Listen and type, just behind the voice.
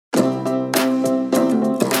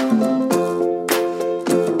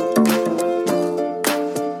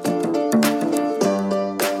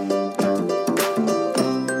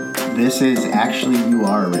This is Actually You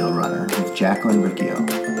Are a Real Runner with Jacqueline Riccio.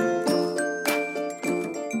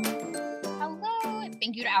 Hello, and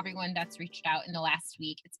thank you to everyone that's reached out in the last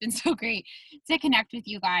week. It's been so great to connect with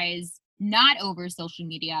you guys, not over social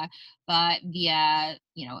media, but via,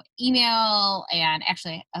 email and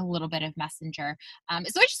actually a little bit of Messenger. So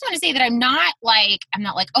I just want to say that I'm not like,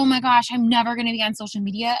 oh my gosh, I'm never going to be on social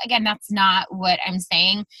media. Again, that's not what I'm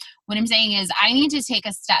saying. What I'm saying is I need to take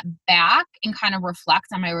a step back and kind of reflect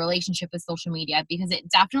on my relationship with social media, because it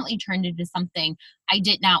definitely turned into something I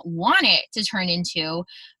did not want it to turn into.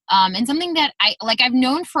 And something that I've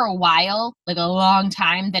known for a while, like a long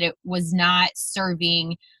time, that it was not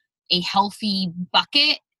serving a healthy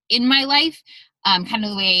bucket in my life. Kind of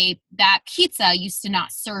the way that pizza used to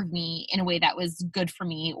not serve me in a way that was good for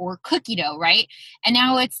me, or cookie dough, right? And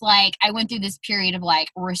now it's like I went through this period of like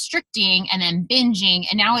restricting and then binging,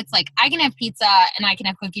 and now it's like I can have pizza and I can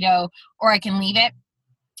have cookie dough, or I can leave it.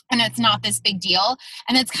 And it's not this big deal.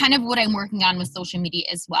 And that's kind of what I'm working on with social media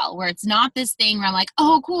as well, where it's not this thing where I'm like,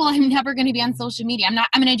 oh, cool, I'm never going to be on social media. I'm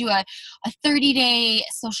going to do a 30-day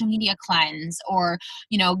social media cleanse, or,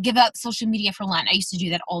 give up social media for Lent. I used to do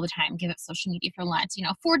that all the time, give up social media for Lent,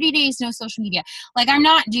 40 days, no social media. Like, I'm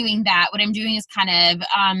not doing that. What I'm doing is kind of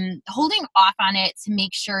holding off on it to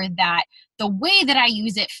make sure that the way that I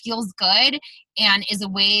use it feels good and is a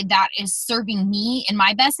way that is serving me in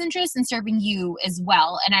my best interest and serving you as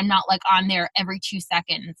well. And I'm not like on there every 2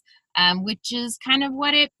 seconds, which is kind of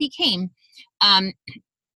what it became.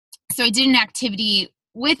 So I did an activity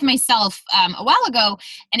with myself a while ago,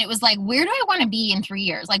 and it was like, where do I want to be in 3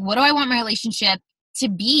 years? Like, what do I want my relationship to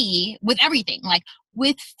be with everything? Like,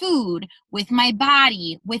 with food, with my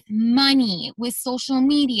body, with money, with social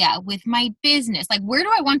media, with my business. Like, where do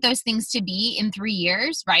I want those things to be in 3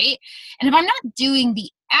 years, right? And if I'm not doing the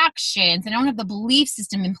actions and I don't have the belief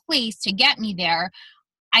system in place to get me there,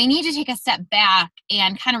 I need to take a step back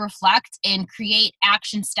and kind of reflect and create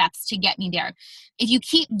action steps to get me there. If you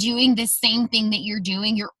keep doing the same thing that you're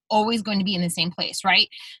doing, you're always going to be in the same place, right?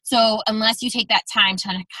 So unless you take that time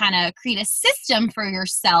to kind of create a system for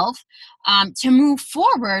yourself to move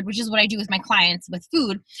forward, which is what I do with my clients with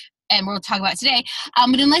food, and we'll talk about today.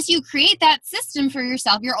 But unless you create that system for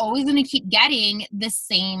yourself, you're always going to keep getting the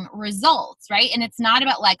same results, right? And it's not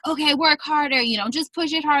about like, okay, work harder, just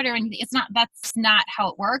push it harder. And that's not how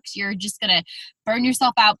it works. You're just going to burn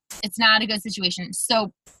yourself out. It's not a good situation.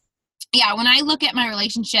 So yeah, when I look at my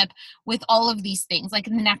relationship with all of these things, like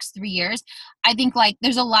in the next 3 years, I think like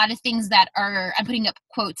there's a lot of things that are, I'm putting up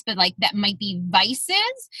quotes, but like that might be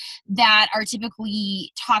vices that are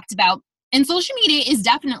typically talked about. And social media is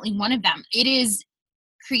definitely one of them. It is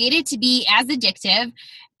created to be as addictive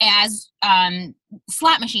as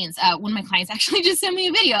slot machines. One of my clients actually just sent me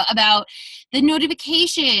a video about the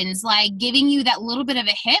notifications, like giving you that little bit of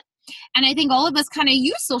a hit. And I think all of us kind of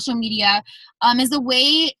use social media as a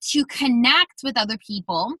way to connect with other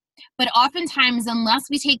people. But oftentimes, unless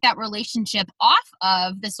we take that relationship off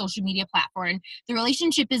of the social media platform, the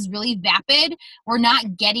relationship is really vapid. We're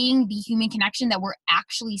not getting the human connection that we're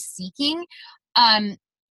actually seeking. And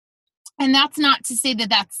that's not to say that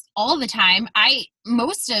that's all the time.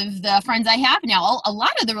 Most of the friends I have now, a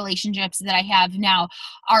lot of the relationships that I have now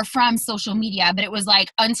are from social media. But it was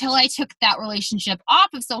like until I took that relationship off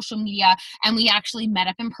of social media and we actually met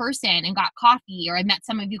up in person and got coffee, or I met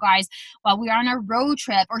some of you guys while we were on a road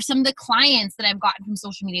trip, or some of the clients that I've gotten from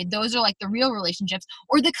social media. Those are like the real relationships,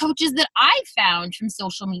 or the coaches that I found from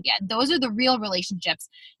social media. Those are the real relationships,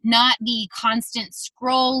 not the constant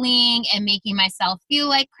scrolling and making myself feel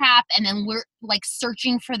like crap. And then we're like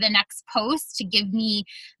searching for the next post to give me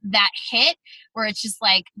that hit, where it's just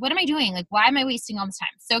like, what am I doing? Like, why am I wasting all this time?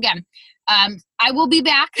 So again, I will be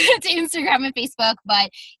back to Instagram and Facebook,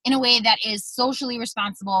 but in a way that is socially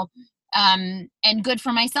responsible and good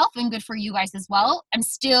for myself and good for you guys as well. I'm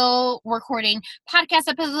still recording podcast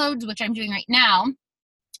episodes, which I'm doing right now.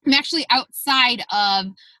 I'm actually outside of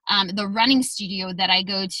the running studio that I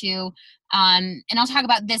go to, and I'll talk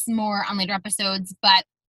about this more on later episodes, but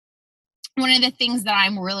one of the things that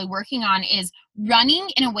I'm really working on is running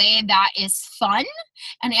in a way that is fun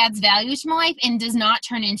and adds value to my life and does not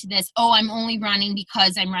turn into this, oh, I'm only running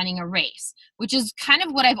because I'm running a race, which is kind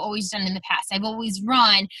of what I've always done in the past. I've always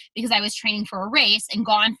run because I was training for a race and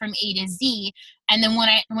gone from A to Z. And then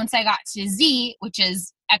once I got to Z, which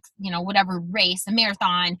is whatever race, a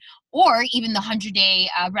marathon, or even the 100-day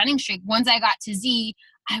running streak, once I got to Z,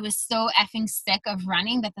 I was so effing sick of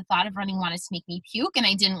running that the thought of running wanted to make me puke, and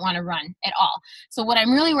I didn't want to run at all. So what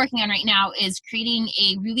I'm really working on right now is creating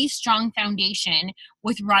a really strong foundation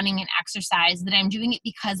with running and exercise, that I'm doing it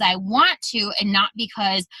because I want to and not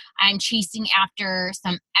because I'm chasing after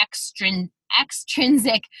some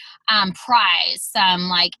extrinsic prize, some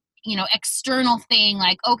like, external thing,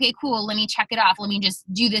 like, okay, cool, let me check it off. Let me just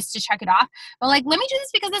do this to check it off. But like, let me do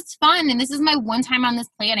this because it's fun. And this is my one time on this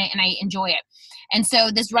planet and I enjoy it. And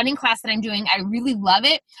so this running class that I'm doing, I really love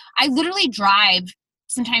it. I literally drive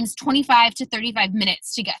sometimes 25 to 35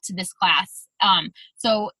 minutes to get to this class.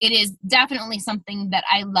 So it is definitely something that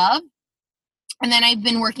I love. And then I've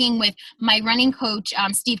been working with my running coach,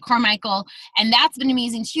 Steve Carmichael, and that's been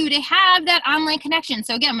amazing too, to have that online connection.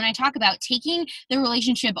 So again, when I talk about taking the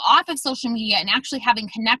relationship off of social media and actually having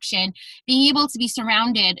connection, being able to be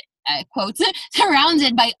surrounded, quotes,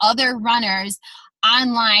 surrounded by other runners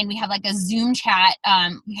online. We have like a Zoom chat.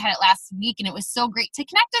 We had it last week and it was so great to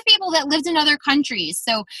connect with people that lived in other countries.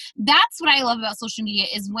 So that's what I love about social media,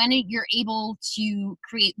 is when you're able to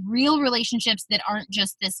create real relationships that aren't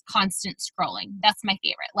just this constant scrolling. That's my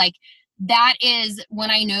favorite. Like, that is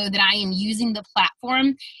when I know that I am using the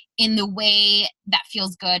platform in the way that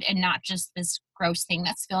feels good and not just this gross thing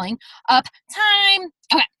that's filling up time.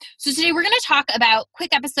 Okay, so today we're going to talk about,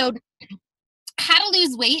 quick episode, how to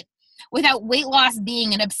lose weight without weight loss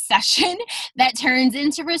being an obsession that turns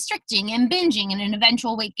into restricting and binging and an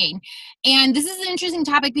eventual weight gain. And this is an interesting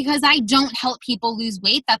topic because I don't help people lose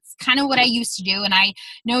weight. That's kind of what I used to do. And I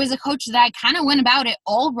know as a coach that I kind of went about it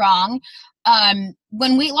all wrong.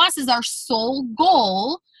 When weight loss is our sole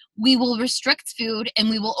goal, we will restrict food and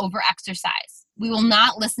we will over-exercise. We will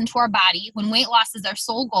not listen to our body. When weight loss is our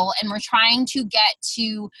sole goal and we're trying to get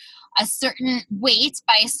to a certain weight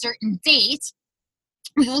by a certain date,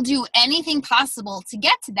 we will do anything possible to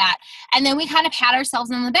get to that. And then we kind of pat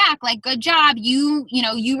ourselves on the back, like, good job. You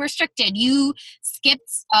restricted, you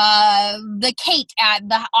skipped the cake at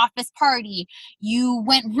the office party. You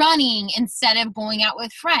went running instead of going out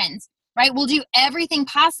with friends, right? We'll do everything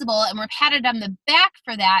possible and we're patted on the back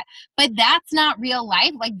for that. But that's not real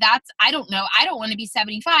life. Like, I don't know. I don't want to be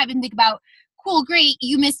 75 and think about, cool, great,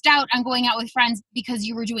 you missed out on going out with friends because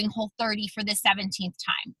you were doing Whole30 for the 17th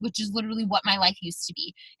time, which is literally what my life used to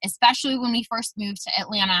be, especially when we first moved to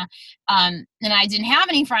Atlanta. And I didn't have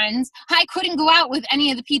any friends. I couldn't go out with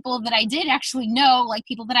any of the people that I did actually know, like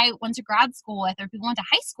people that I went to grad school with or people I went to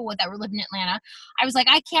high school with that were living in Atlanta. I was like,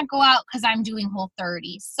 I can't go out because I'm doing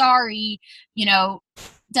Whole30. Sorry,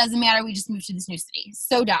 doesn't matter. We just moved to this new city.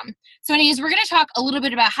 So dumb. So anyways, we're going to talk a little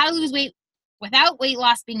bit about how to lose weight without weight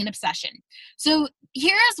loss being an obsession. So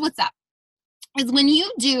here's what's up, is when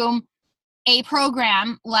you do a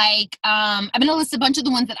program like, I'm going to list a bunch of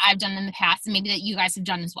the ones that I've done in the past and maybe that you guys have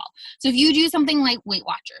done as well. So if you do something like Weight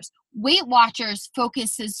Watchers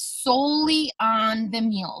focuses solely on the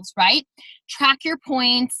meals, right? Track your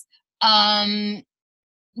points. You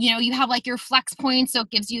have like your flex points, so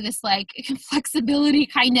it gives you this like flexibility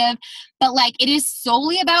kind of, but like it's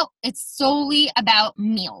solely about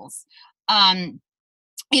meals.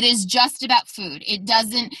 It is just about food. It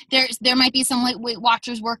doesn't, there might be some Weight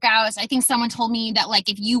Watchers workouts. I think someone told me that like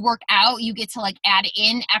if you work out, you get to like add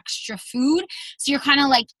in extra food. So you're kind of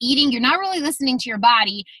like eating, you're not really listening to your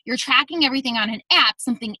body. You're tracking everything on an app,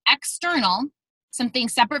 something external, something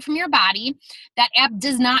separate from your body. That app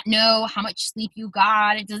does not know how much sleep you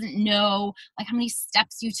got. It doesn't know like how many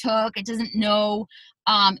steps you took. It doesn't know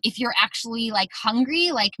if you're actually like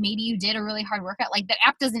hungry, like maybe you did a really hard workout. Like that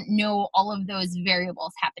app doesn't know all of those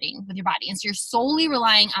variables happening with your body. And so you're solely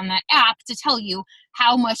relying on that app to tell you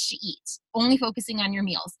how much to eat, only focusing on your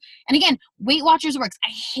meals. And again, Weight Watchers works. I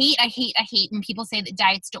hate when people say that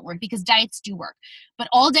diets don't work, because diets do work. But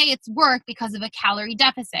all diets work because of a calorie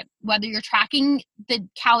deficit. Whether you're tracking the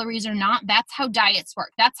calories or not, that's how diets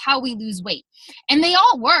work. That's how we lose weight. And they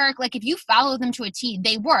all work. Like if you follow them to a T,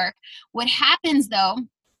 they work. What happens though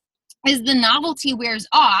is the novelty wears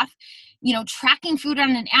off. Tracking food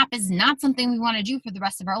on an app is not something we want to do for the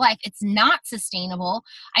rest of our life. It's not sustainable.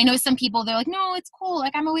 I know some people, they're like, no, it's cool.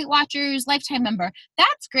 Like I'm a Weight Watchers lifetime member.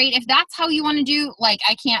 That's great. If that's how you want to do, like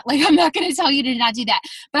I can't, like I'm not going to tell you to not do that.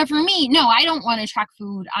 But for me, no, I don't want to track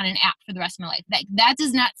food on an app for the rest of my life. That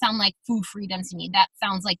does not sound like food freedom to me. That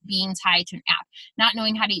sounds like being tied to an app, not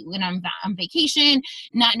knowing how to eat when I'm on vacation,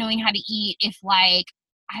 not knowing how to eat if like,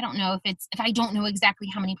 I don't know if I don't know exactly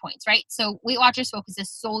how many points, right? So Weight Watchers focuses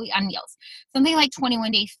solely on meals. Something like 21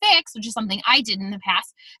 Day Fix, which is something I did in the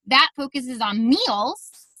past, that focuses on meals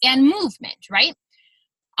and movement, right?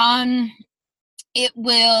 So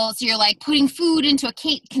you're like putting food into a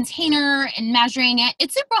container and measuring it.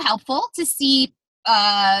 It's super helpful to see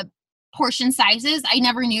portion sizes. I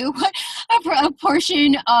never knew what a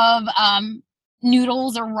portion of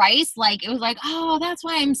noodles or rice, like it was like, oh, that's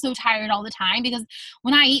why I'm so tired all the time, because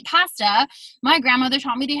when I eat pasta, my grandmother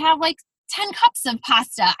taught me to have like 10 cups of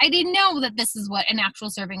pasta. I didn't know that this is what an actual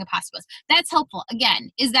serving of pasta was. That's helpful. Again,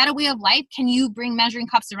 is that a way of life? Can you bring measuring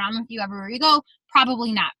cups around with you everywhere you go?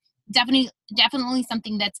 Probably not. Definitely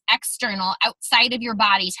something that's external, outside of your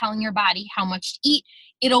body, telling your body how much to eat.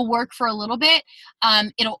 It'll work for a little bit.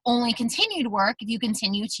 It'll only continue to work if you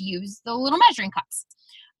continue to use the little measuring cups.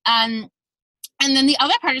 And then the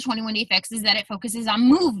other part of 21 Day Fix is that it focuses on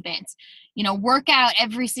movement. You know, work out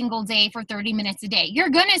every single day for 30 minutes a day. You're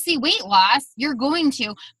going to see weight loss. You're going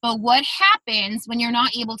to. But what happens when you're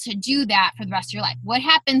not able to do that for the rest of your life? What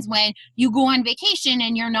happens when you go on vacation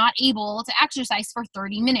and you're not able to exercise for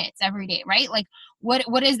 30 minutes every day, right? Like, what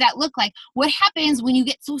does that look like? What happens when you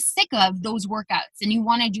get so sick of those workouts and you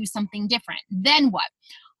want to do something different? Then what?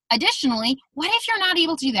 Additionally, what if you're not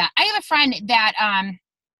able to do that? I have a friend that,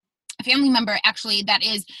 a family member actually, that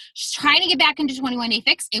is trying to get back into 21 Day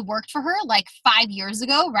Fix. It worked for her like 5 years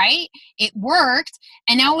ago, right? It worked.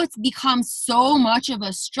 And now it's become so much of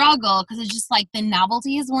a struggle because it's just like the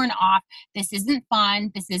novelty is worn off. This isn't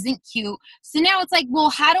fun. This isn't cute. So now it's like, well,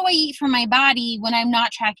 how do I eat for my body when I'm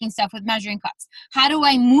not tracking stuff with measuring cups? How do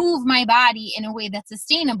I move my body in a way that's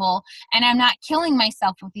sustainable and I'm not killing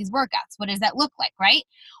myself with these workouts? What does that look like, right?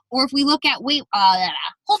 Or if we look at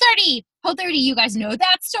Whole30, you guys know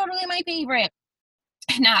that's totally my favorite.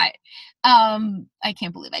 Not, I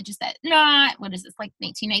can't believe I just said not, what is this, like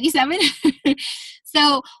 1997?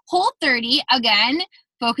 So Whole30, again,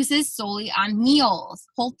 focuses solely on meals.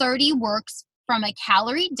 Whole30 works from a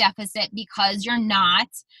calorie deficit because you're not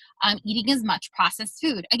eating as much processed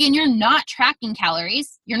food. Again, you're not tracking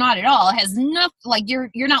calories. You're not at all. It has nothing, like you're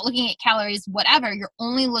not looking at calories, whatever. You're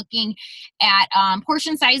only looking at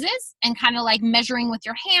portion sizes and kind of like measuring with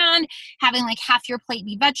your hand, having like half your plate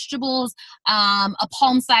be vegetables, a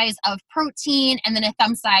palm size of protein, and then a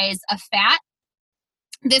thumb size of fat.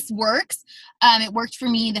 This works. It worked for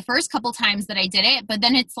me the first couple times that I did it, but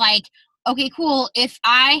then it's like, okay, cool. If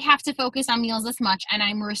I have to focus on meals this much and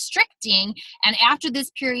I'm restricting, and after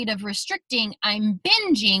this period of restricting, I'm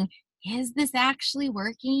binging, is this actually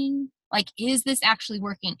working? Like, is this actually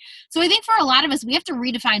working? So I think for a lot of us, we have to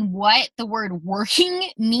redefine what the word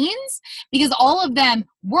working means, because all of them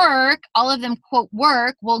work, all of them quote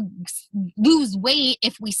work, will lose weight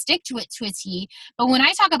if we stick to it to a T. But when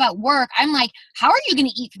I talk about work, I'm like, how are you going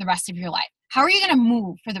to eat for the rest of your life? How are you going to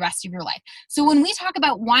move for the rest of your life? So when we talk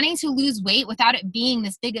about wanting to lose weight without it being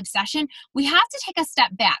this big obsession, we have to take a step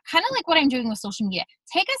back, kind of like what I'm doing with social media.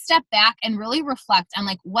 Take a step back and really reflect on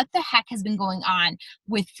like what the heck has been going on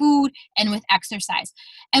with food and with exercise.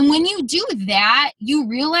 And when you do that, you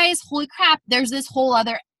realize, holy crap, there's this whole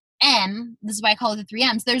other M, this is why I call it the 3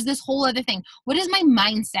 M's. There's this whole other thing. What is my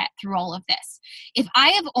mindset through all of this? If I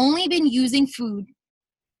have only been using food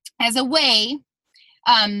as a way,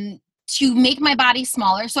 to make my body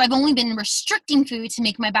smaller. So I've only been restricting food to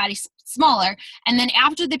make my body smaller. And then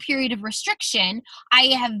after the period of restriction, I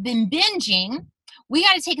have been binging. We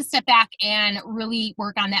got to take a step back and really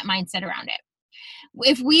work on that mindset around it.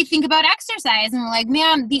 If we think about exercise and we're like,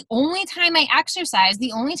 man, the only time I exercise,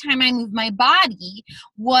 the only time I move my body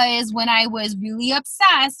was when I was really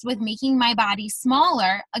obsessed with making my body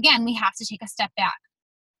smaller. Again, we have to take a step back.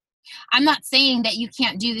 I'm not saying that you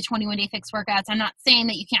can't do the 21 Day Fix workouts. I'm not saying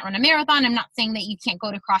that you can't run a marathon. I'm not saying that you can't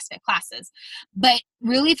go to CrossFit classes, but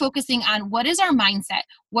really focusing on what is our mindset?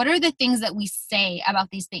 What are the things that we say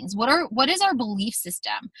about these things? What is our belief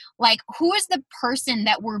system? Like, who is the person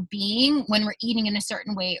that we're being when we're eating in a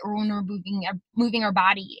certain way or when we're moving our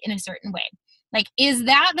body in a certain way? Like, is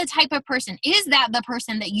that the type of person? Is that the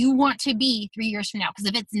person that you want to be 3 years from now? Because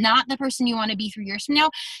if it's not the person you want to be 3 years from now,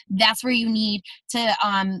 that's where you need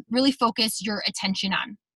to really focus your attention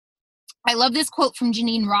on. I love this quote from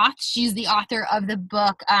Janine Roth. She's the author of the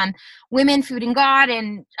book, Women, Food, and God,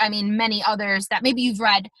 and I mean, many others that maybe you've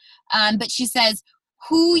read. But she says,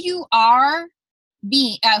 who you're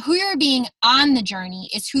being on the journey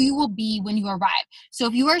is who you will be when you arrive. So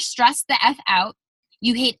if you are stressed the F out,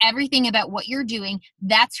 you hate everything about what you're doing,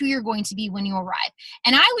 that's who you're going to be when you arrive.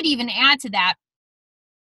 And I would even add to that,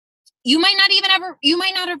 you might not ever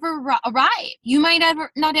arrive. You might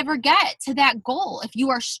not ever get to that goal. If you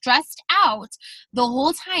are stressed out the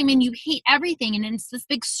whole time and you hate everything and it's this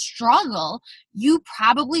big struggle, you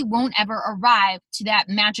probably won't ever arrive to that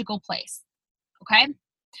magical place. Okay?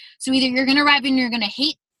 So either you're going to arrive and you're going to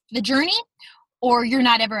hate the journey, or you're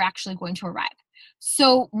not ever actually going to arrive.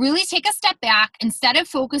 So really take a step back. Instead of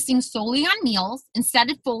focusing solely on meals,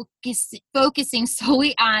 instead of focusing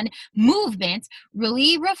solely on movement,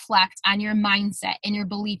 really reflect on your mindset and your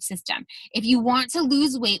belief system. If you want to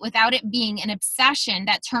lose weight without it being an obsession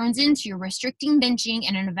that turns into restricting, binging,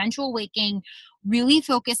 and an eventual weight gain, really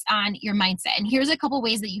focus on your mindset. And here's a couple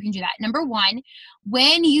ways that you can do that. Number one,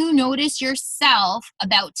 when you notice yourself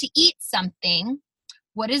about to eat something,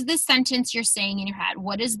 what is the sentence you're saying in your head?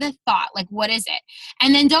 What is the thought? Like, what is it?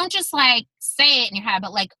 And then don't just like say it in your head,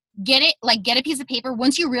 but like get a piece of paper.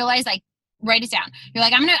 Once you realize, like, write it down. You're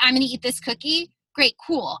like, I'm gonna eat this cookie. Great,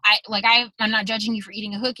 cool. I'm not judging you for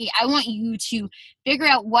eating a cookie. I want you to figure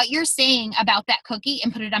out what you're saying about that cookie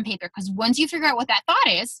and put it on paper. Because once you figure out what that thought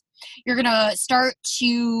is, you're going to start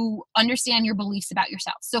to understand your beliefs about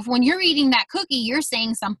yourself. So if when you're eating that cookie, you're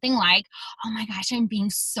saying something like, oh my gosh, I'm being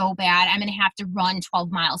so bad. I'm going to have to run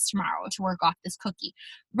 12 miles tomorrow to work off this cookie.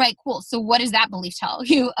 Right, cool. So what does that belief tell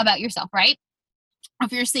you about yourself, right?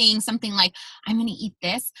 If you're saying something like, I'm going to eat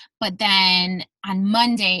this, but then on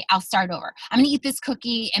Monday, I'll start over. I'm going to eat this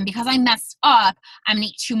cookie, and because I messed up, I'm going to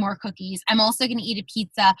eat 2 more cookies. I'm also going to eat a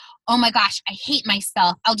pizza. Oh my gosh, I hate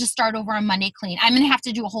myself. I'll just start over on Monday clean. I'm going to have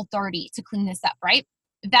to do a whole 30 to clean this up, right?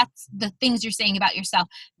 That's the things you're saying about yourself.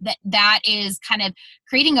 That is kind of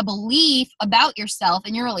creating a belief about yourself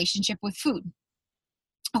and your relationship with food.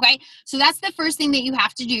 Okay, so that's the first thing that you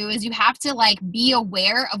have to do, is you have to like be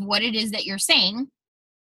aware of what it is that you're saying.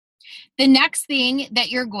 The next thing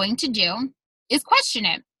that you're going to do is question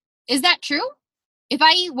it. Is that true? If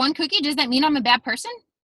I eat 1 cookie, does that mean I'm a bad person?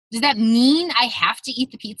 Does that mean I have to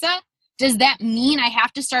eat the pizza? Does that mean I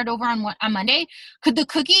have to start over on Monday? Could the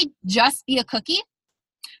cookie just be a cookie?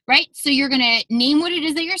 Right? So you're going to name what it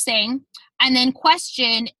is that you're saying, and then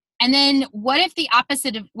question. And then what if the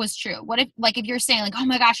opposite was true? What if, like, if you're saying like, oh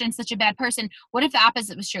my gosh, I'm such a bad person, what if the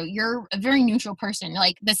opposite was true? You're a very neutral person.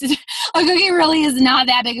 Like, this is, a cookie really is not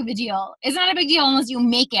that big of a deal. It's not a big deal unless you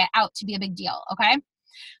make it out to be a big deal, okay?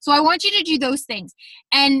 So I want you to do those things.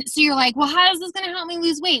 And so you're like, well, how is this going to help me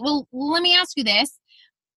lose weight? Well, let me ask you this.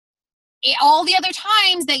 All the other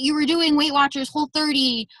times that you were doing Weight Watchers,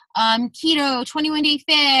 Whole30, keto, 21-day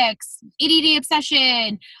fix, 80-day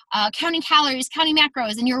obsession, counting calories, counting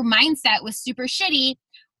macros, and your mindset was super shitty,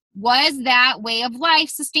 was that way of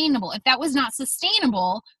life sustainable? If that was not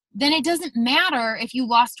sustainable, then it doesn't matter if you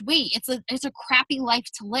lost weight. It's a crappy life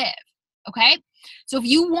to live. Okay? So if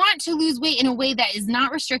you want to lose weight in a way that is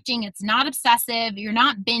not restricting, it's not obsessive, you're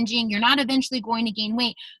not binging, you're not eventually going to gain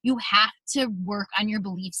weight, you have to work on your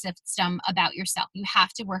belief system about yourself. You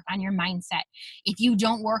have to work on your mindset. If you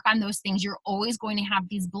don't work on those things, you're always going to have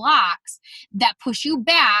these blocks that push you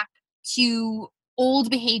back to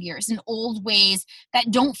old behaviors and old ways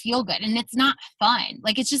that don't feel good. And it's not fun.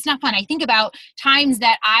 Like, it's just not fun. I think about times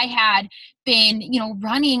that I had been,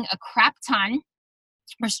 running a crap ton,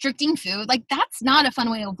 restricting food. Like, that's not a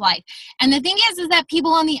fun way of life. And the thing is that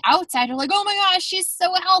people on the outside are like, oh my gosh, she's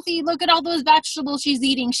so healthy. Look at all those vegetables she's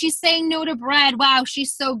eating. She's saying no to bread. Wow,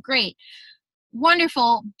 she's so great.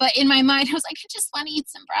 Wonderful. But in my mind, I was like, I just want to eat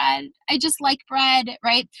some bread. I just like bread,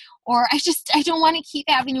 right? Or I don't want to keep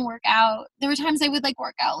having to work out. There were times I would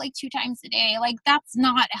work out 2 times a day. Like, that's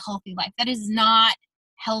not a healthy life. That is not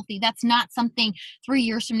healthy. That's not something 3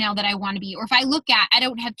 years from now that I want to be. Or if I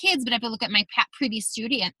don't have kids, but if I look at my previous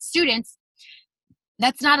students,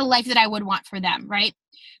 that's not a life that I would want for them, right?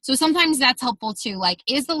 So sometimes that's helpful too. Like,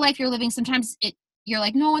 is the life you're living, sometimes you're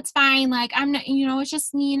like, no, it's fine. Like, I'm not, it's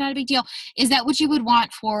just me, not a big deal. Is that what you would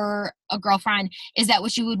want for a girlfriend? Is that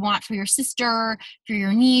what you would want for your sister, for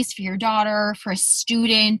your niece, for your daughter, for a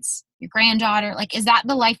student, your granddaughter? Like, is that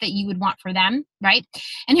the life that you would want for them, right?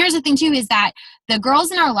 And here's the thing too, is that the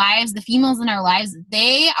girls in our lives, the females in our lives,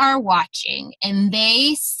 they are watching and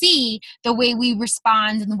they see the way we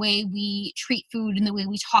respond and the way we treat food and the way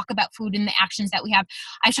we talk about food and the actions that we have.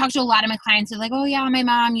 I've talked to a lot of my clients who are like, oh yeah, my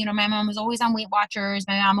mom was always on Weight Watchers.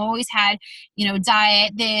 My mom always had,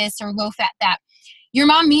 diet this or low fat that. Your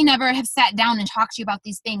mom may never have sat down and talked to you about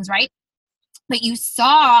these things, right? But you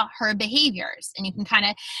saw her behaviors and you can kind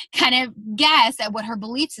of guess at what her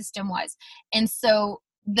belief system was. And so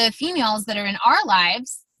the females that are in our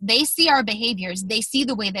lives, they see our behaviors. They see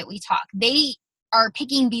the way that we talk. They are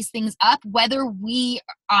picking these things up, whether we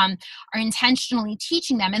are intentionally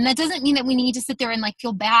teaching them. And that doesn't mean that we need to sit there and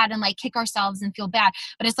feel bad and kick ourselves and feel bad.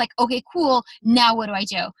 But it's like, okay, cool. Now what do I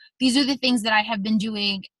do? These are the things that I have been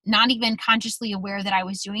doing, not even consciously aware that I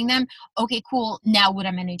was doing them. Okay, cool. Now what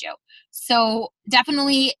I'm going to do? So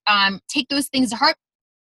definitely take those things to heart.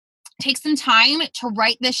 take some time to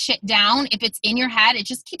write this shit down. If it's in your head, it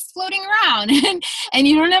just keeps floating around and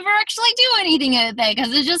you don't ever actually do anything with it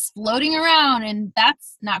because it's just floating around, and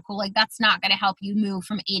that's not cool. Like, that's not going to help you move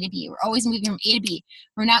from A to B. We're always moving from A to B.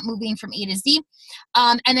 We're not moving from A to Z.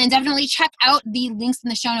 And then definitely check out the links in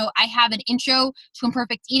the show note. I have an intro to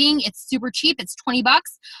Imperfect Eating. It's super cheap. It's $20.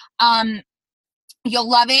 You'll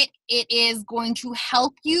love it. It is going to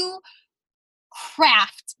help you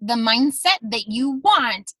craft the mindset that you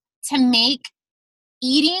want to make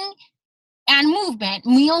eating and movement,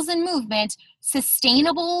 meals and movement,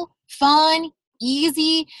 sustainable, fun,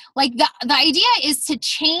 easy. Like, the idea is to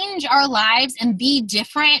change our lives and be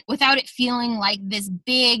different without it feeling like this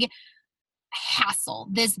big hassle,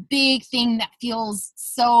 this big thing that feels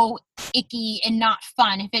so icky and not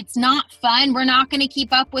fun. If it's not fun, we're not going to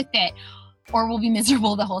keep up with it, or we'll be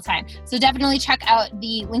miserable the whole time. So definitely check out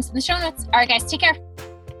the links in the show notes. All right, guys, take care.